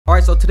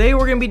Alright, so today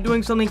we're gonna be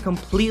doing something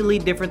completely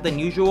different than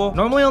usual.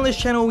 Normally on this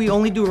channel we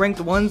only do ranked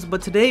 1s, but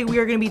today we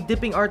are gonna be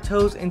dipping our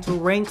toes into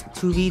ranked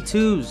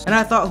 2v2s. And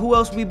I thought, who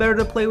else would be better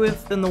to play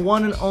with than the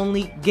one and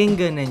only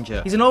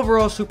Ginganinja. He's an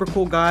overall super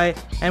cool guy,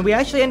 and we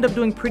actually end up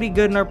doing pretty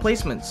good in our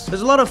placements.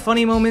 There's a lot of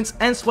funny moments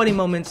and sweaty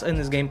moments in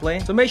this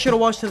gameplay, so make sure to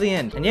watch to the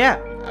end. And yeah,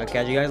 I'll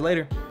catch you guys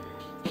later.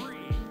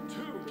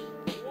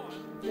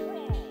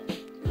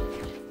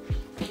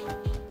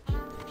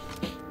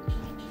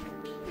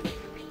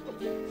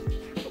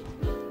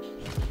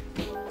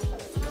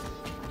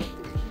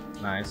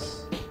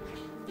 Nice.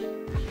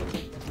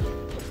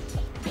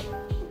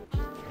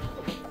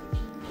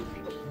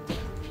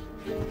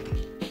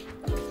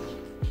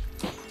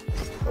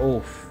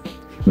 Oof.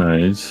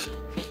 Nice.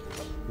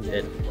 He's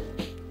dead.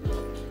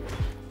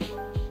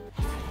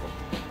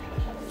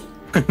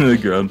 The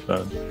ground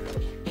pound.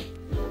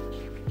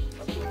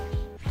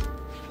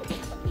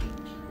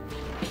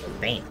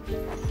 Bam.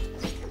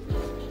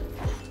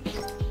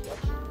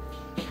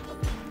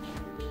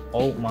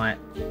 Oh my.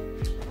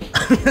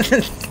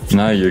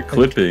 Nah, you're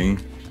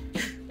clipping.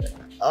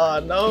 Oh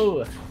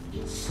no!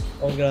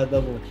 Oh god,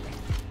 double.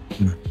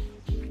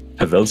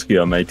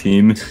 Pavelski on my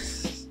team.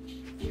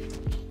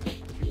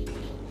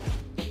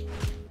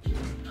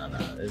 Oh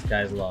no, this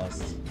guy's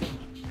lost.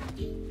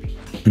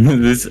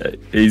 This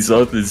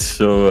Azoth is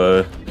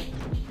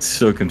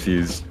so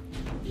confused.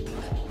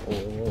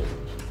 Oh.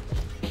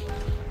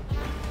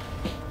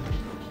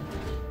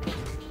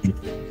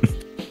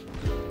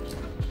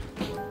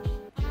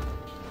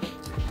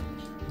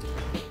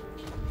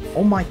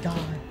 Oh my god.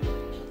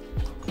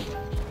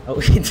 Oh,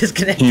 he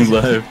disconnected. He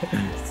left.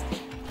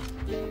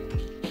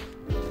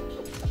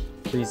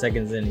 3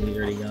 seconds in, he's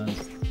already gone.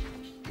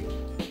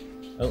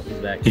 Oh, he's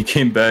back. He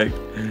came back.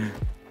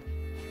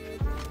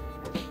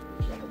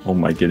 Oh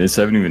my goodness,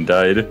 I haven't even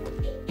died.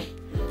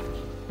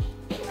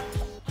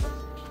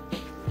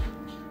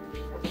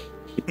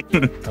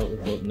 Oh, we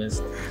both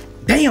missed.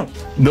 Damn!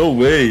 No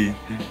way.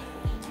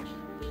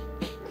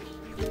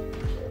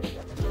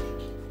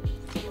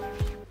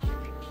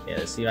 Yeah,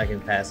 let's see if I can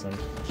pass him.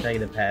 Try to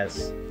get a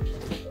pass.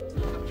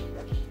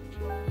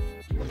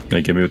 Can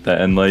you get me with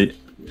that end light?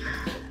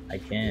 I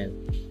can.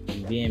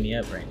 He's beating me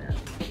up right now.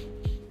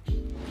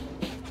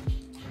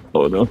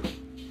 Oh no.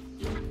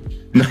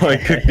 No, I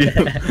cooked you.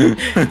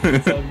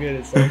 It's all good,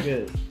 it's all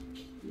good.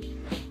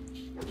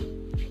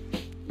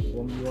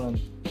 1v1.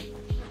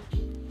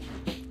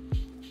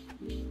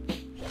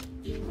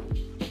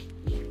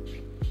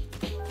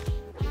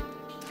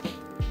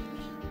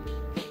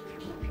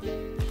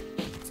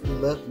 He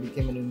left and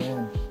became a new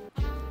man.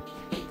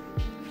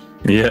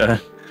 Yeah.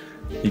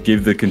 He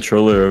gave the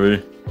controller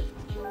over.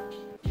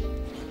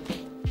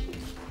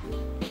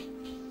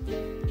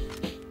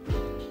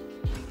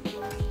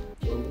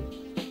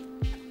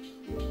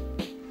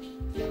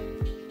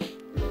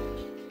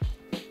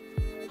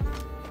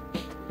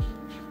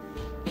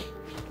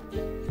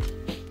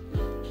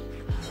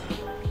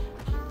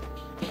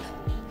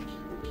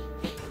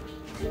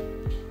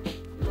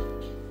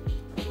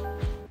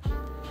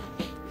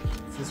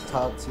 This is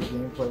top 2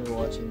 gameplay we're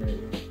watching right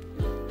here.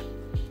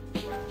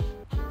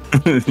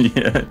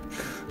 Yeah.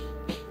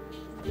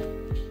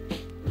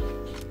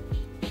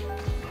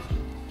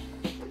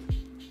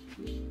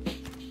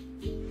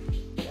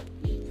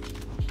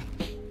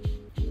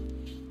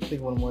 I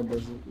think one more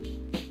does it.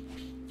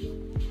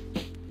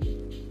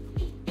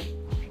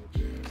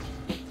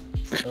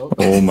 Oh,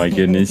 Oh my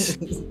goodness.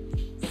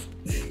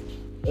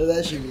 Oh,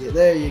 that should be it.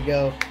 There you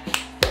go.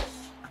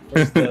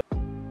 First up.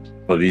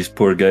 Oh, these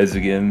poor guys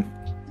again.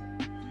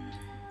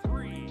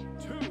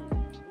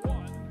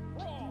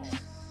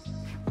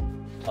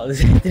 Oh,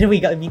 didn't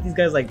we meet these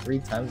guys like 3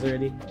 times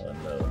already? Oh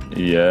no.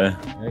 Yeah.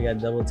 We got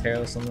double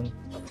tarot or something.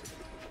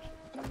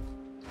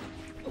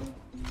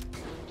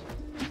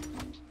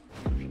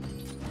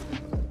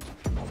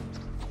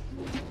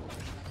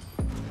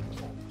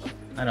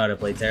 I know how to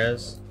play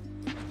taros.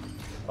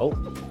 Oh.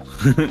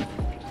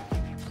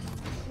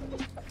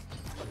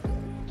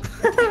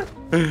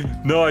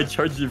 No, I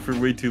charged it for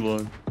way too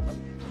long.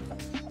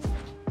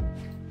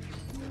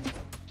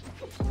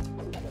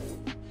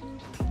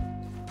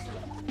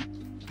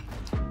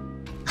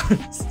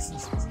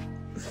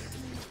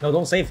 No,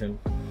 don't save him.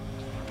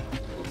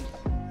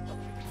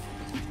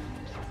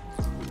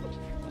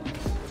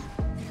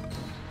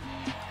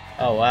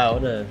 Oh wow,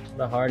 what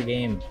a hard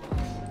game.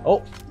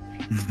 Oh.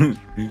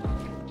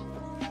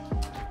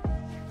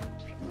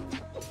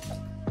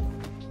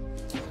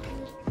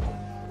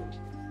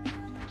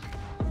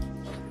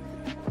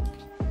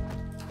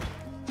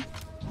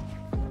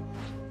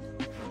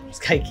 This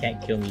guy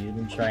can't kill me. He's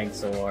been trying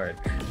so hard.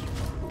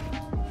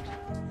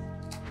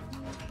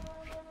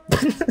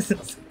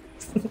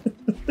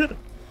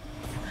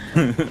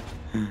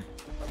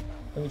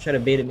 Let me try to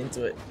bait him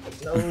into it.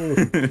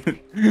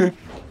 No.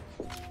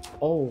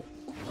 Oh.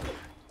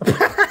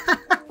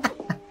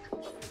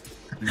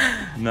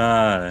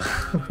 Nah.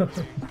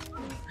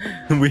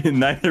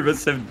 Neither of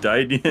us have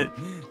died yet.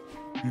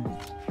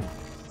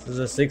 This is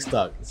a 6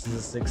 stock. This is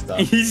a 6 stock.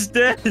 He's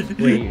dead.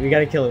 Wait, we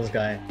gotta kill this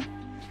guy.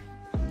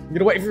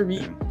 Get away from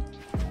me.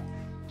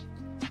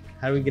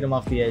 How do we get him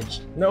off the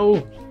edge?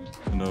 No.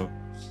 No.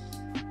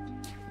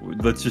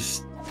 Let's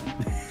just.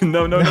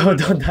 No, No,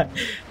 don't die.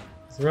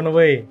 Just run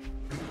away.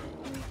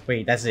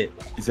 Wait, that's it.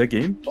 Is that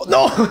game?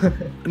 Oh,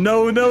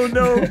 no.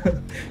 No.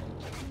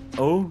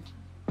 Oh.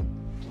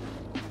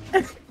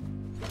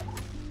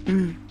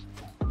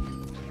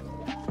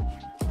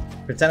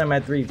 Pretend I'm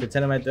at 3.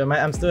 Pretend I'm at 3.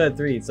 I'm still at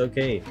 3. It's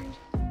okay.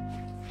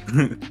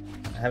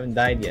 I haven't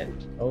died yet.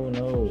 Oh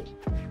no.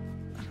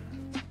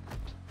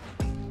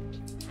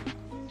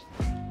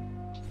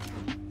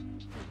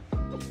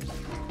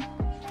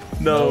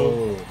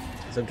 No.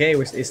 It's okay.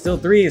 It's still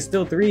 3. It's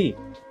still 3.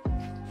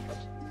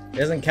 It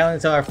doesn't count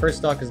until our first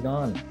stock is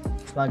gone.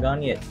 It's not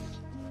gone yet.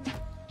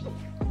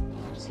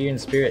 It's here in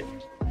spirit.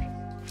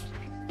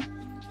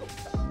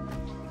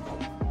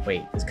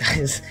 Wait, this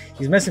guy's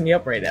he's messing me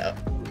up right now.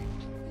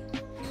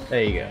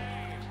 There you go.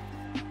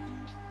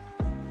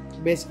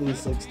 Basically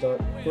 6 star.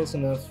 Close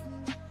enough.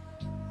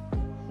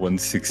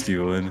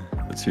 161.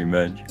 Let's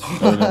rematch.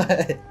 Oh, no.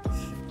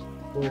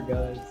 Poor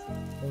guys.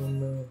 Oh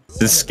no.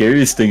 The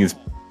scariest thing is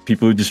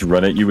people who just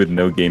run at you with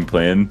no game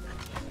plan.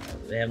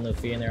 They have no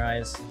fear in their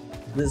eyes.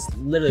 This is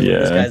literally what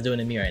this guy's doing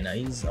to me right now.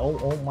 He's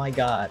oh my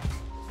god.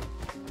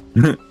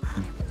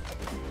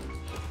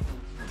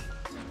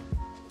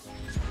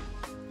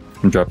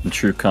 I'm dropping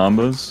true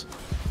combos.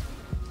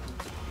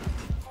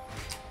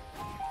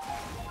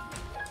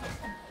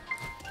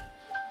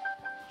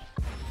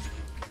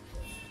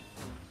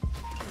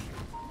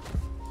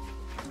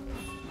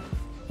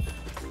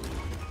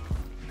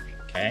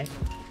 Okay.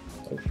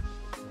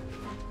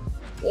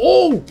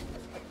 Oh!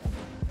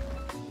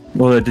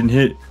 Well, that didn't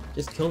hit.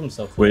 Just killed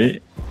himself.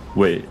 Wait.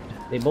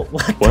 They both.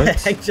 What What? the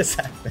heck just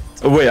happened?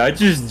 Oh, wait, I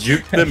just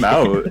juked them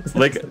out.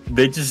 Like,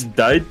 they just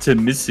died to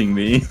missing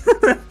me.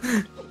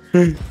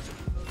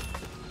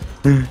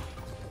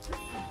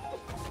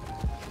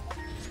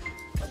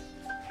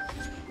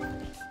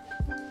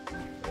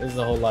 There's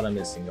a whole lot of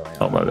missing going on.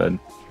 Oh, my bad.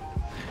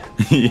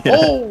 Yeah.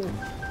 Oh!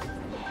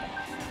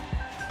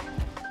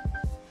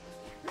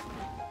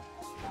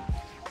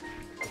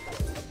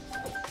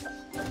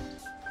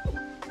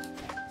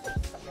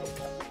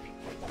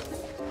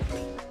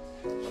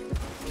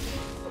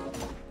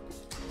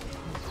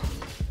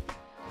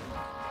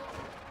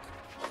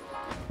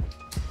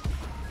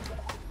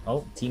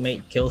 Oh,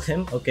 teammate killed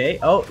him. Okay.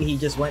 Oh, he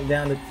just went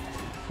down to.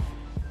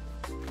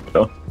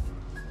 Oh.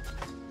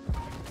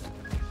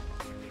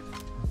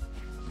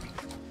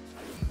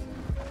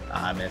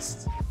 Ah, I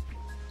missed.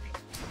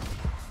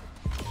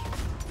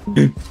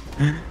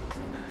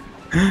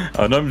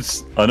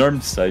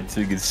 Unarmed scythe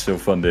is so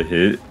fun to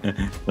hit,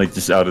 like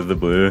just out of the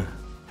blue.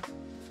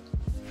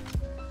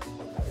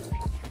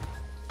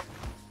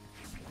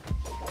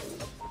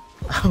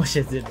 I wish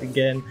I did it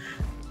again.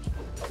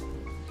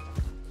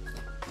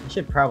 I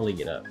should probably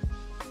get up.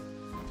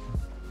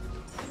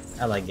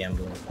 I like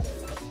gambling.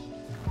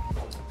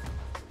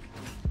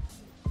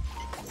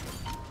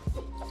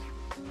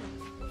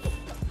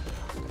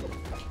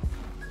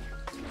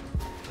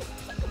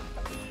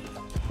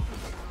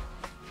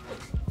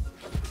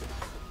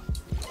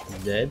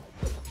 He's dead.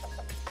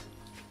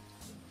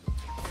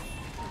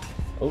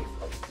 Oh.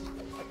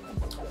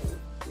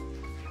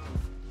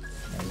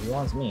 And he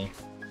wants me.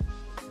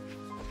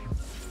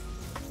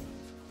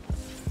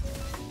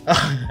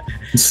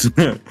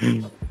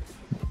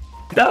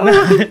 No!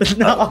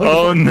 No.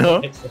 Oh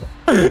no!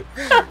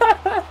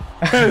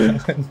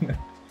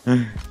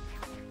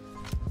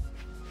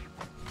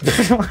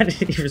 Why did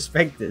he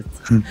respect it?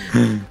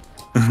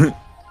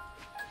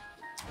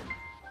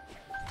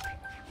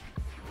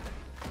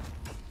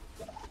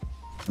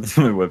 That's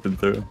my weapon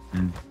throw.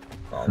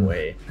 Wrong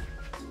way.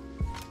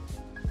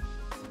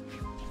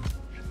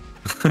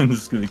 I'm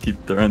just gonna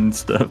keep throwing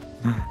stuff.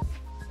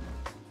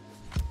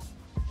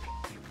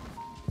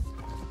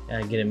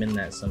 Gotta get him in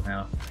that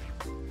somehow.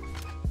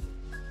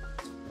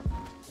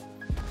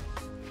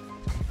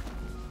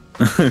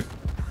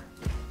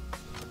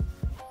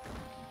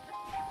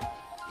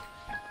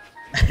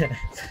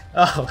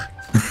 Oh.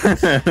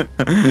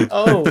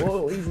 Oh,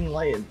 whoa, he's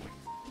enlightened.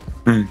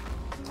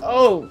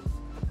 Oh.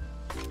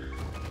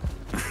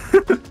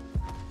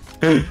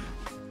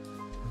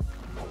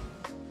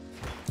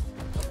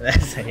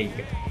 That's how you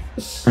go.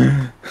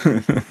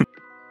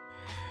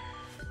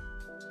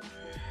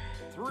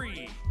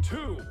 3, 2,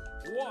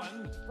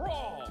 1,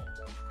 brawl!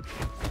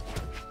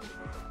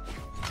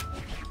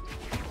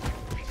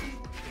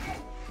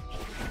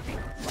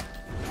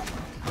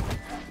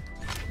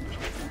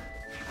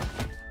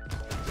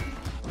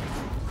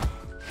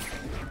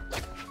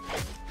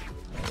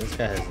 This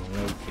guy has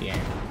no fear.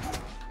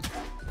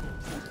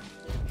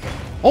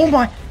 Oh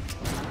my!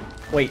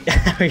 Wait,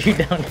 how are you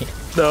down here?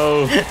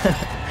 No!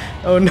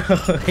 Oh no!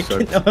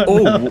 Sorry. No, Oh!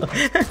 no.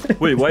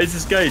 Wait, why is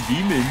this guy a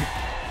demon?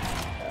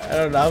 I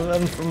don't know.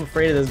 I'm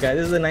afraid of this guy.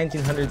 This is the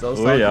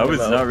 1900s. Wait, I was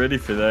not ready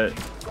for that.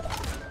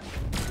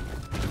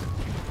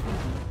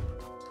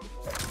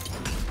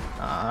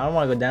 I don't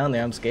want to go down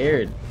there. I'm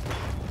scared.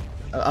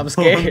 I'm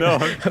scared. Oh,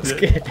 no, I'm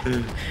scared.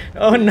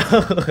 Oh no!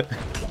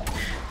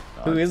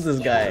 Who is this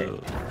guy?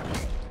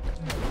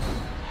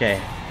 Okay.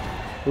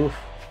 Oof.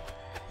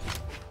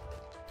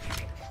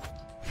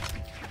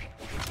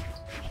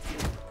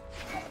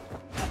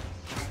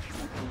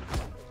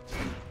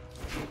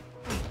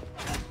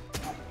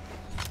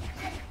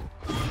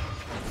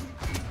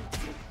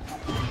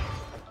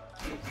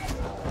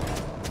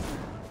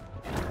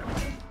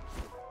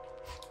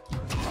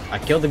 I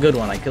killed the good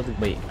one. I killed the.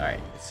 Wait. All right.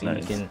 Let's see.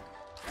 Nice. We can.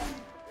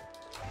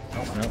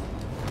 Oh no.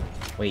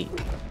 Wait.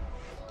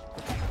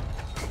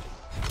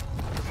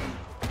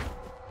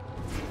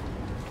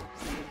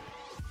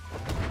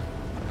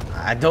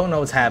 I don't know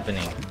what's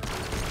happening.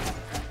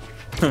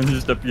 I'm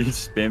just up here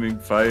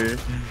spamming fire.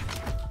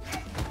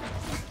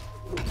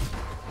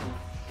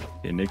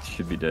 Okay, Nick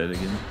should be dead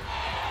again.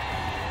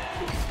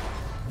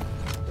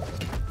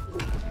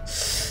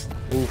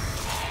 Oof.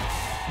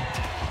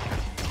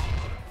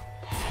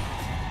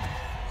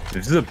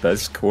 This is the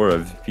best core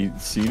I've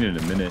seen in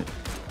a minute.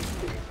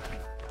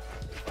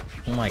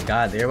 Oh my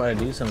god, they're about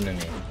to do something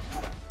to me.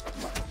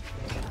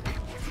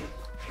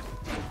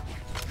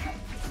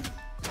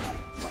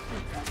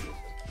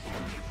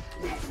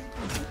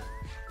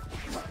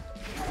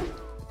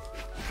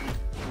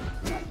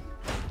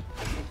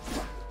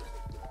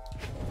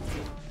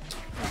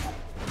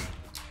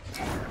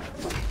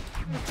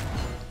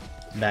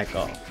 Back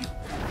off.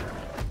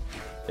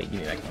 Wait,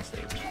 give me back on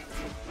stage.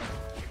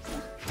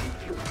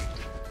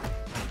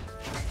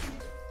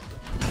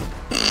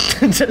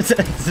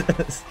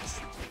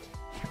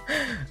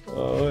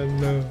 Oh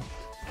no.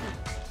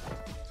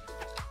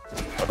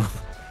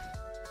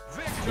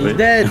 He's Wait.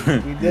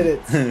 dead. We did it.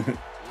 Red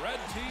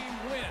team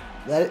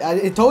wins.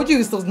 I told you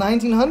it's those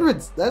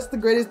 1900s. That's the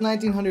greatest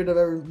 1900 I've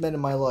ever met in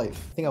my life.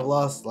 I think I've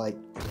lost like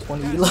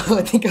 20 elo.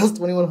 I think I was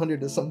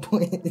 2100 at some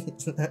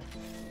point.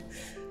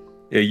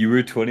 Yeah, you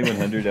were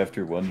 2100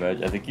 after one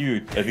match. I think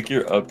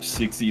you're up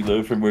 6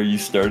 elo from where you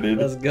started.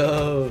 Let's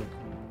go.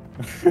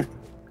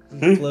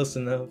 Close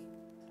enough.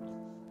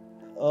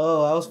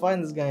 Oh, I was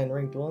fighting this guy in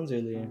ranked ones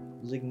earlier.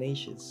 It was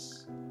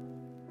Ignatius.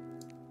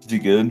 Is he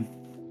good?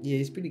 Yeah,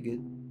 he's pretty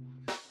good.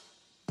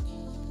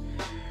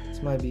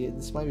 This might be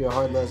a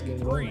hard last game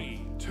to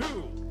win. 3, 2,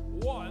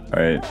 1. All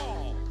right.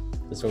 Brawl.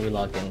 That's where we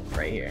lock in,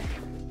 right here.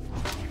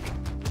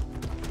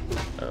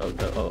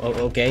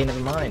 Okay,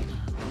 never mind.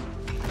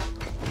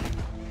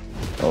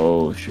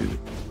 Oh shoot.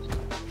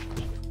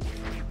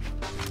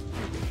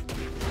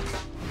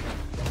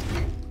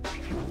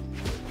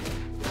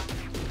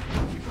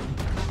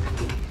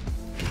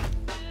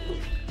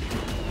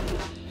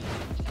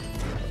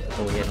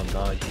 Oh, we had him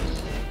dodge.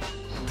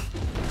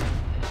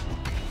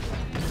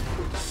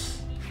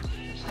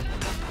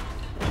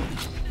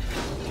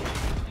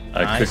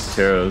 I Nice. cooked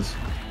Taros.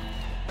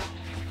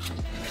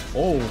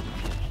 Oh!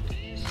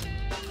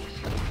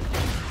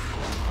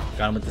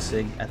 Got him with the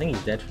sig. I think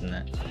he's dead from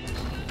that.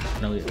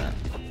 No, he's not.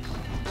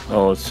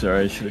 Oh,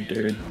 sorry, I should have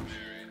dared.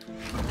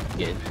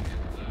 Good.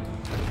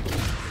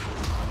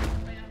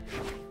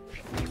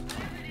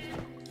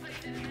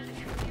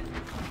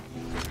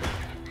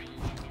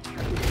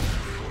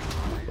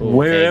 Oh,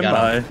 Where okay, am got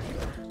I? him.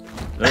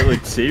 That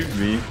like saved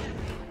me.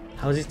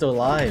 How is he still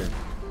alive?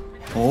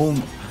 Oh,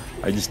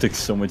 I just took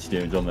so much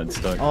damage on that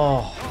stun.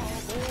 Oh,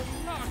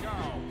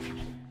 Knockout.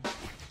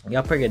 you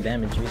got pretty good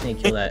damage. We need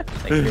to kill that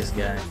this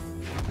guy.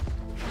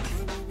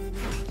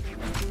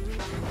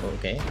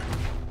 Okay.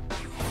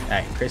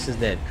 Alright, Chris is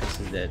dead. Chris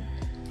is dead.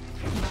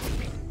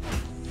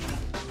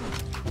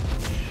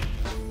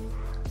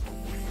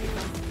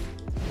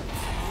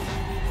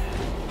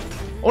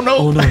 Oh no!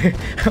 Oh, no.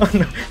 Oh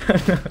no! Oh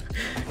no!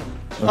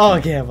 Oh,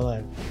 okay, I'm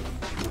alive.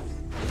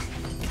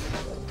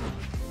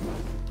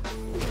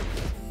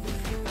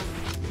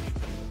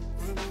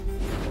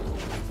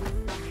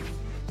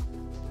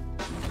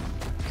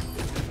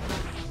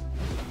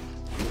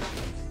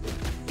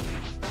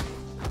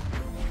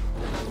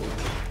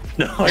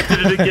 No, I did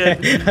it again.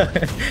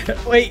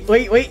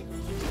 Wait!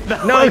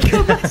 No, I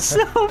killed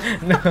myself.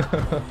 No!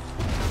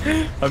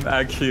 I'm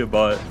actually a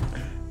bot.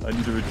 I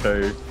need to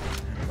retire.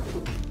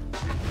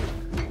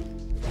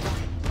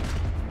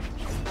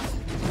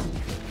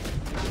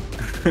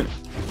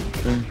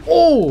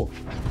 Oh!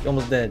 You're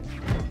almost dead.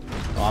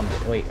 Oh, I'm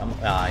good. Wait,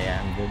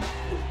 yeah, I'm good.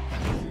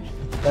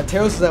 That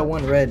Taros is at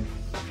 1 red.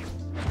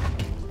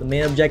 The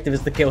main objective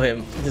is to kill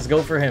him. Just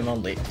go for him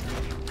only.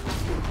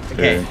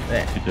 Okay,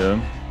 there. Good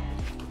job.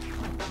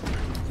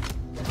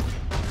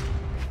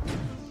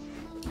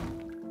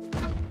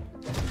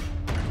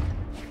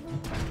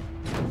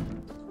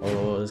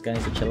 Oh, this guy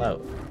needs to chill out.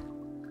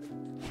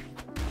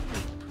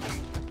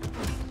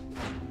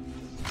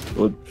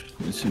 What?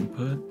 This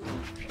input?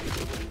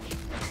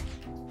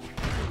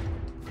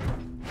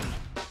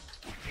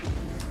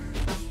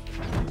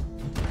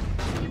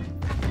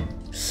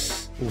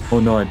 Oh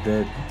no, I'm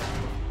dead.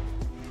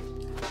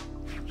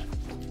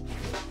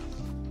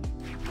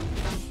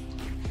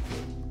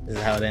 This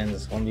is how it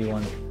ends.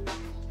 1v1.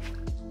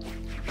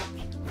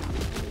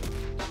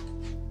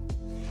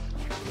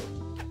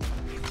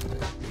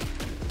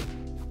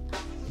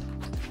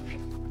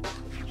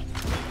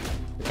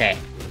 Okay.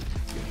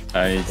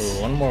 Nice.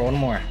 Ooh, one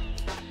more.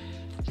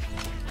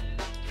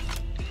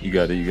 You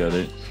got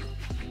it.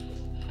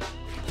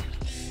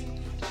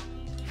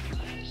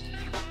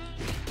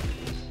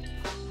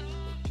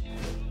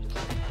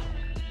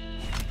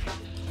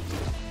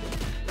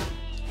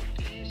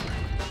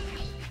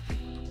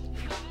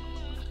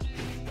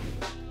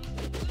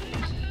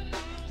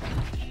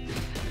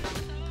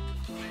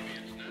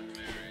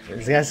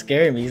 This guy's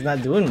scaring me. He's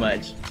not doing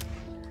much.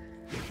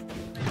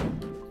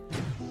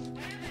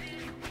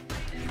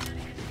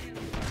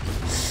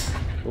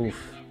 Oof.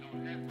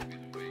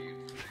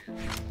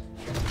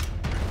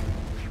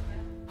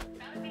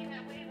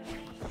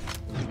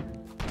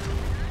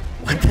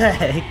 What the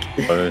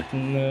heck?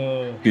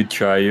 No. Good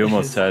try. You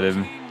almost had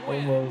him.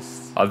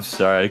 Almost. I'm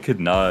sorry. I could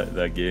not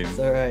that game. It's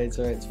alright.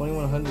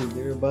 2100.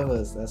 You're above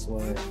us. That's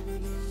why.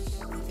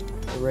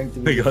 We're ranked to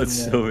We be got now.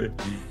 silver.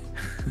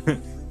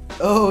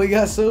 Oh, we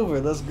got silver.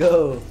 Let's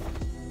go.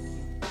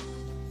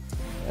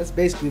 That's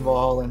basically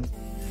Valhallan,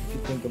 if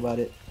you think about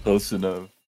it. Close enough.